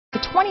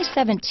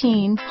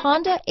2017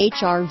 Honda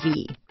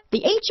HR-V. The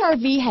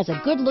HR-V has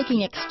a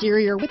good-looking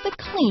exterior with a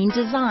clean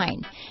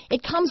design.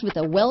 It comes with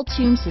a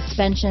well-tuned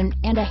suspension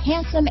and a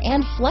handsome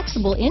and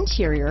flexible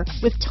interior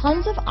with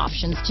tons of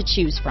options to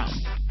choose from.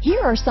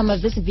 Here are some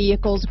of this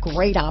vehicle's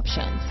great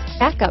options: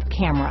 backup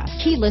camera,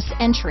 keyless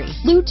entry,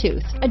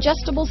 Bluetooth,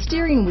 adjustable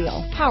steering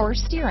wheel, power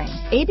steering,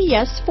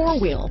 ABS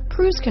 4-wheel,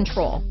 cruise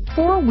control,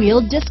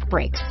 4-wheel disc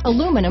brakes,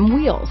 aluminum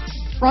wheels,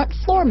 front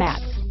floor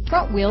mats,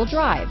 front-wheel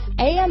drive,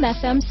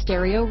 AM/FM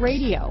stereo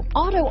radio,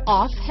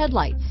 auto-off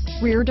headlights,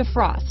 rear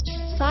defrost,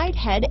 side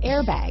head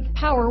airbag,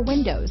 power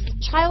windows,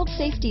 child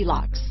safety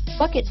locks,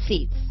 bucket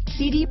seats,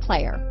 CD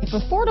player. If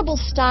affordable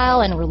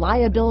style and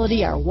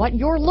reliability are what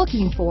you're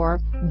looking for,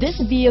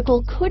 this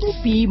vehicle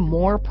couldn't be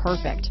more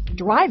perfect.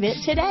 Drive it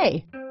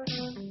today.